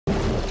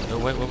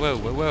whoa, whoa, whoa,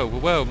 whoa, whoa, whoa,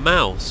 whoa,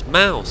 mouse,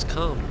 mouse,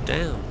 calm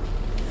down.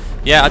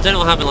 Yeah, I don't know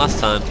what happened last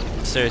time.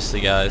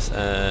 Seriously, guys.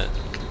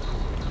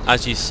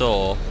 As you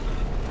saw,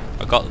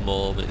 I got them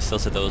all, but it still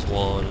said there was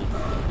one.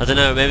 I don't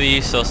know, maybe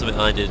you saw something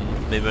I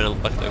didn't. Maybe when I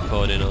look back at the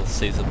recording I'll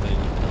see something.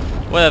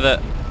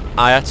 Whatever.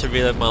 I had to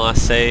reload my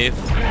last save,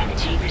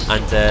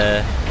 and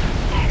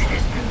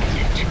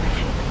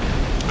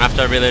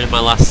after I reloaded my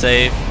last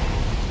save,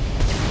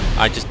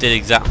 I just did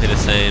exactly the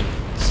same.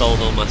 Sold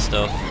all my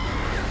stuff.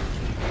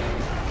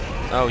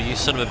 Oh, you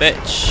son of a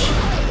bitch.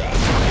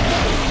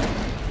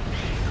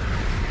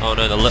 Oh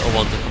no, the little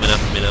ones are coming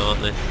after me now,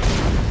 aren't they?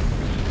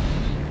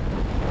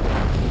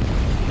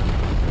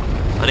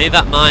 I need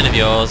that mine of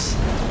yours.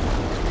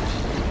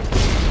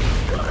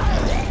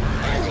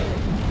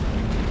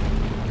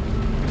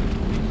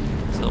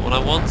 It's not what I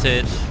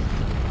wanted,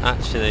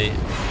 actually.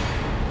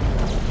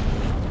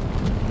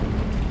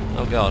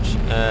 Oh god.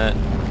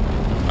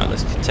 Right,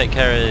 let's take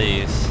care of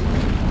these.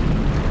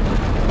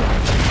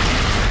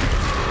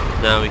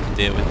 Now we can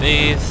deal with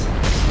these.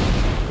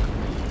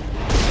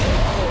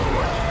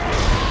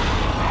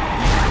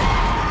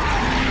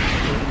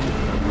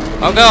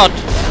 Oh god!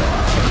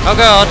 Oh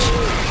god!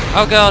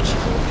 Oh god!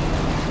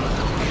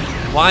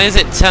 Why is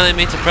it telling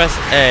me to press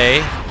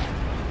A?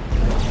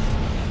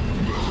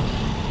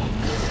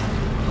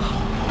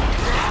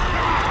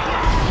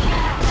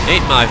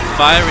 Eat my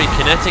fiery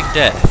kinetic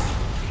death.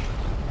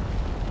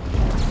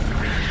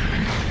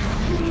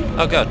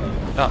 Oh god.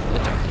 Oh,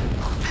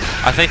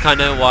 I think I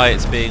know why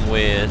it's being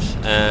weird.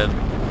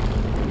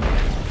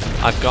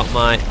 I've got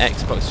my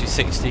Xbox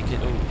 360.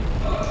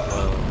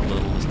 Oh, I'm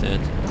almost dead.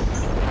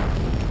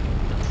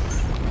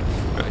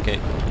 Right, okay.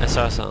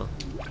 SRSR.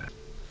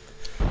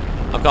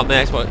 I've got my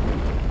Xbox.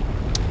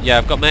 Yeah,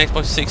 I've got my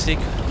Xbox 360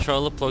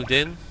 controller plugged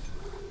in.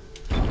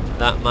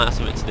 That might have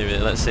something to do with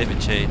it. Let's see if it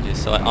changes.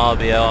 So like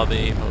RB,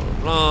 LRB,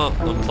 blah,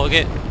 blah, blah. Unplug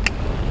it.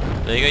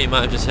 There you go. You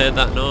might have just heard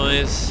that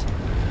noise,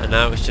 and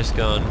now it's just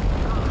gone.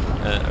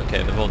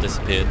 Okay, they've all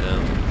disappeared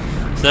now.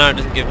 So now it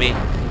doesn't give me...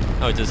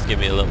 Oh, it does give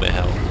me a little bit of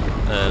help.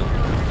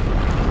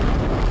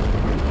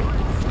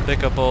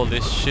 Pick up all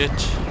this shit.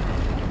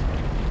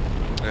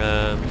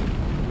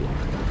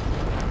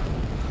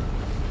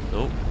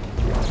 Oh.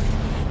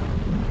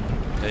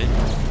 Okay.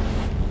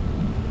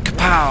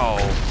 Kapow!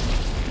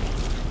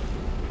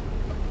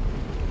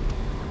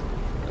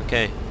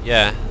 Okay,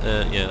 yeah,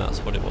 yeah, that's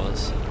what it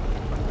was.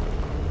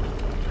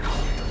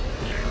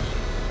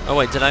 Oh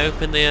wait, did I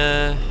open the,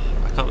 I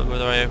can't remember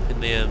whether I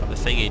opened the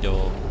thingy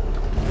door.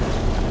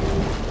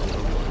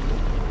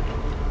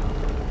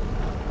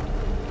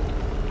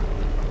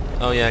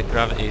 Oh yeah,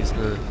 gravity's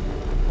good.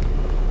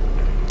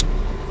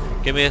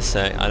 Give me a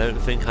sec, I don't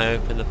think I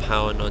opened the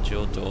power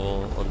nodule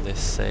door on this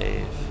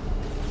save.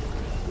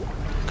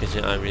 Because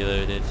I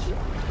reloaded.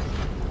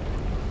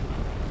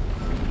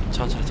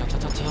 Ta ta ta ta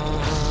ta ta.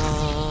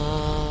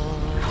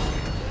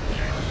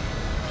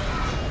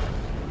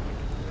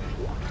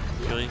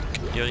 Yoink,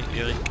 yoink,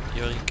 yoink,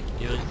 yoink,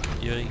 yoink,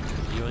 yoink,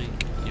 yoink,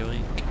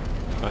 yoink.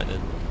 Right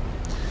then.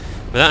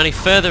 Without any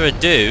further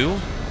ado,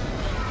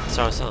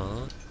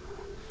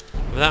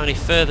 without any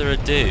further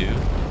ado,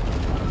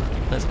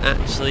 let's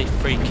actually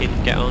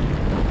freaking get on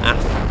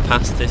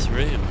past this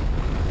room.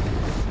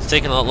 It's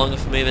taken a lot longer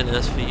for me than it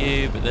has for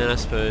you, but then I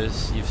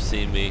suppose you've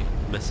seen me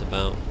mess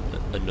about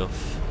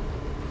enough.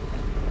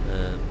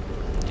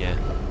 Yeah.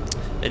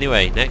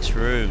 Anyway, next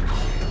room.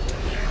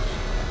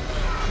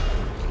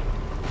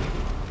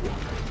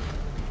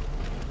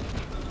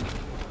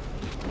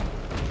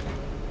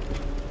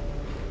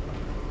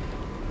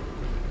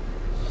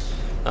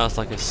 That was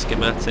like a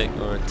schematic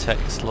or a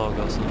text log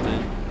or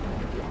something.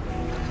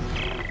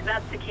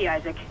 That's the key,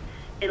 Isaac.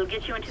 It'll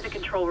get you into the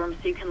control room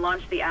so you can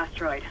launch the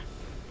asteroid.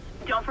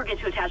 Don't forget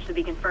to attach the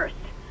beacon first.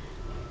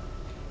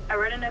 I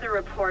read another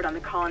report on the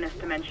colonist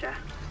dementia.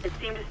 It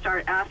seemed to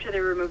start after they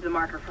removed the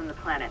marker from the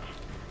planet.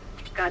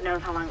 God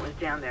knows how long it was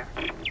down there.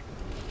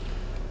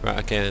 Right,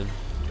 again.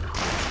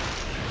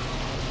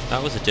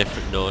 That was a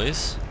different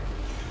noise.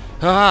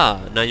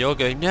 Ah! Now you're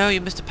going, no,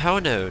 you missed a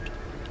power node.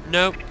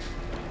 Nope.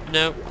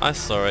 Nope, I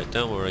saw it.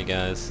 Don't worry,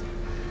 guys.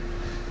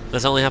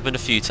 That's only happened a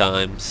few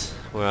times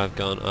where I've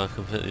gone, oh, I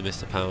completely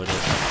missed a power node.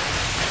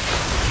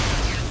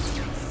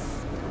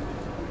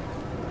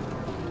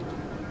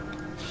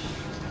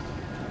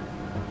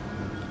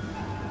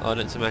 Oh, I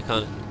didn't see my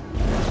icon.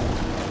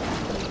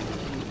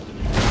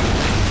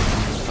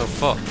 Oh,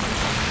 fuck.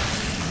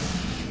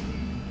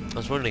 I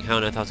was wondering how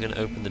on earth I was going to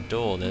open the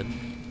door then.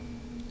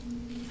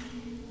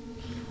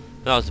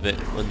 That was a bit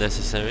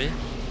unnecessary.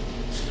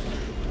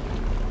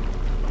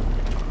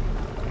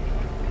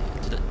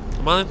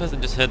 Am I the person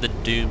who just heard the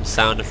doom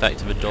sound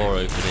effect of a door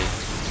opening?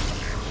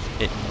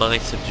 It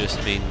might have just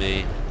been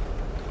me.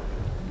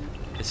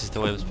 This is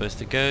the way I'm supposed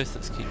to go, so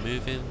let's keep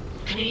moving.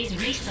 Please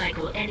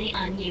recycle any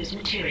unused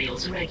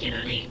materials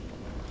regularly.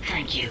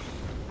 Thank you.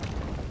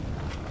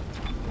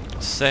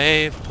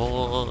 Save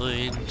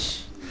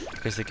point.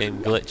 Because the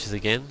game glitches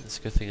again. It's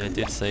a good thing I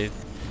did save.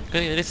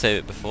 Good thing I did save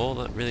it before.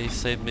 That really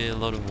saved me a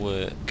lot of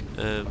work.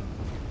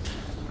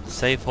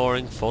 Safe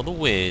whoring for the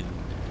win.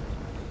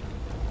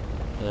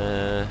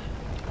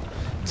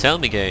 Tell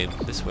me game.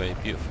 This way.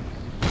 Beautiful.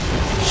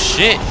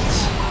 Shit!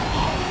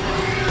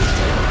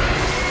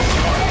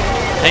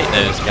 Hate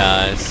those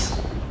guys.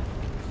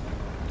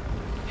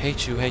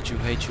 Hate you, hate you,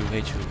 hate you,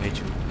 hate you, hate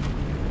you.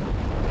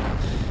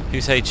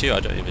 Who's hate you? I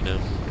don't even know.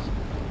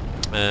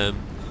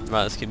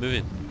 Right, let's keep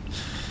moving.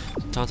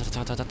 Ta ta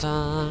ta ta ta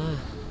ta.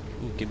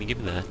 Ooh, give me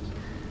that.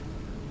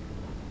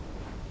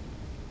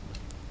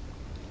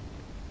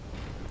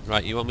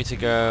 Right, you want me to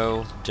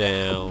go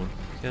down.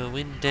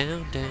 Going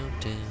down, down,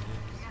 down.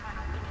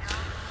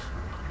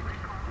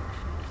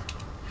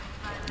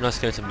 Let's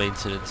go to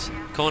maintenance.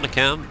 Corner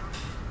camp.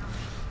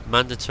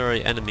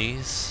 Mandatory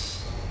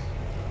enemies.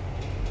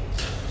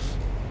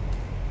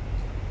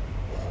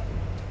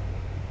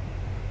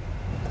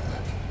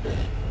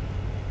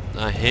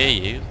 I hear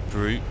you,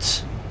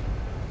 brute.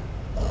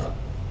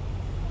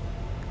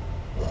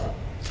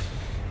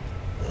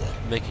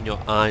 Making your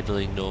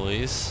idling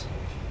noise.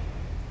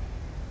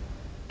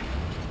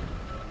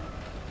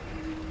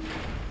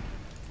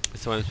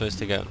 That's where I'm supposed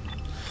to go.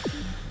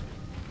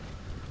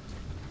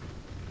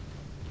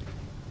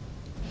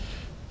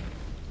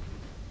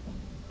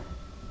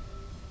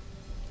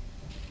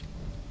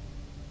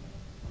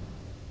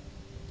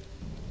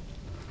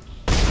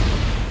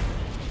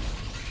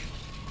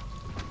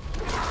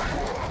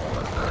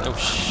 Oh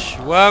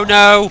whoa,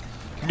 no!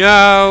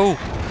 No!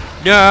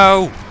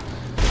 No!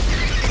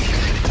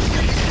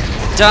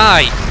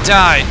 Die!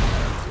 Die!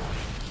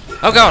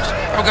 Oh god!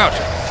 Oh god!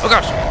 Oh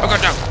god! Oh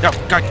god, no! No!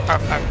 God!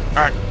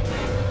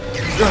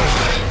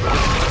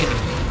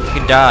 You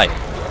can die.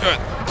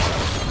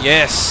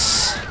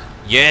 Yes!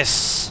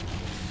 Yes!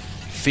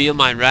 Feel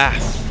my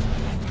wrath.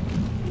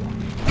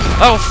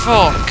 Oh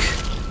fuck!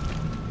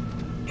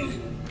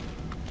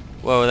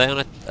 Whoa, are they on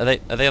a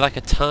are they like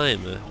a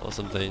timer or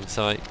something?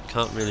 So I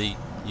can't really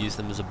use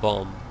them as a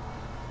bomb.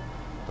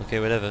 Okay,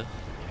 whatever.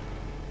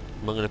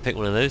 I'm not gonna pick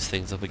one of those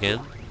things up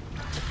again.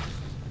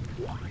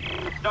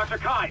 Dr.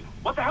 Kine,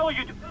 what the hell are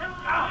you doing?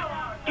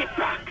 Ah, get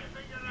back!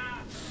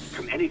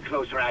 Come any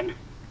closer and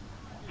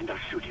I'll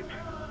shoot him.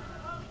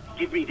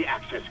 Give me the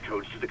access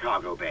codes to the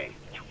cargo bay.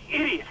 You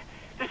idiot!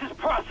 This is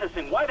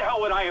processing. Why the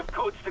hell would I have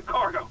codes to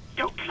cargo?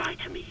 Don't lie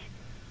to me.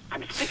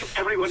 I'm sick of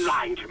everyone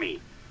lying to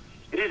me.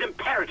 It is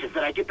imperative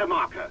that I get the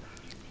marker.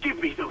 Give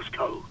me those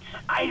codes.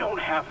 I don't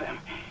have them.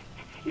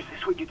 Is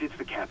this what you did to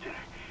the captain?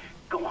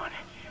 Go on.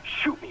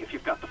 Shoot me if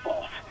you've got the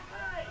balls.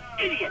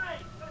 Idiots!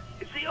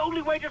 It's the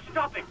only way to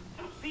stop it.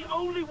 The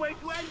only way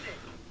to end it.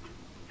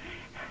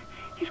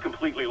 He's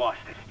completely lost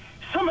it.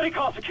 Somebody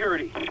call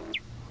security.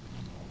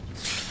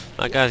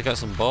 That guy's got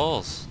some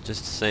balls.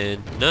 Just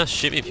saying, no,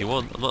 shoot me if you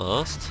want. I'm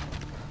not asked.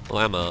 Well,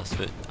 I'm asked,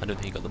 but I don't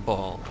think he got the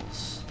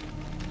balls.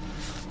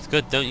 It's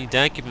good, don't you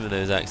dare give him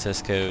those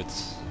access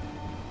codes.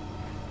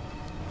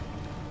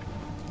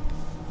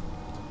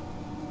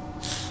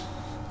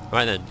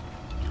 Right then.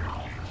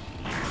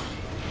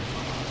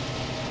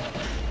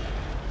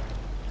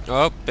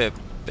 Oh, bit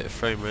of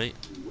frame rate.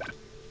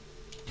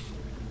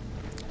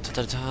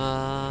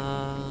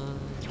 Ta-ta-ta.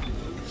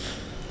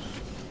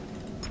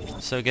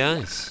 So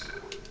guys,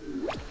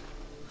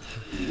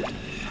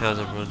 how's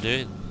everyone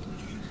doing?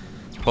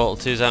 Portal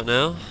 2's out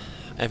now.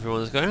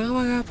 Everyone's going, oh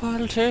my god,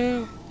 Portal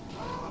 2!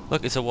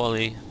 Look, it's a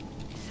Wally.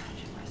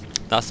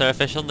 That's their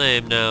official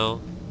name now.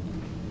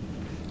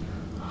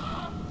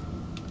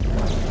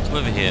 Come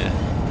over here.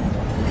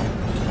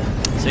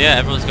 So yeah,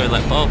 everyone's going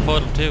like, oh,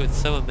 Portal 2, it's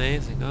so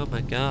amazing. Oh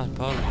my god,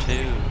 Portal 2.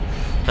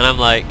 And I'm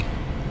like,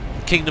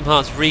 Kingdom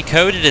Hearts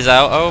Recoded is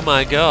out. Oh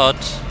my god.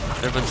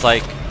 Everyone's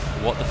like,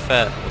 what the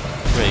frick?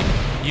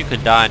 You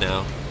can die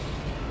now.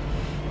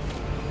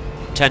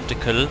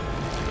 Tentacle.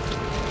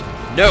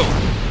 No!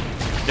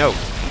 No.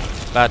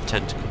 Bad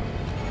tentacle.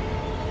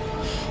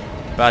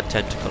 Bad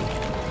tentacle.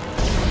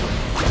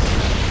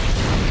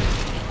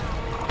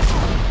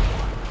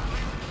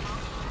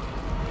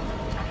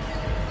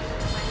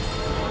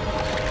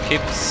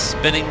 Keep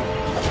spinning.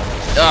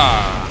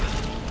 Ah!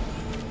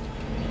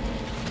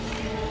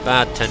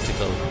 Bad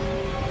tentacle.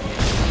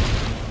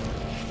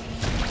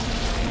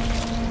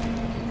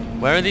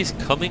 Where are these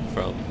coming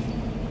from?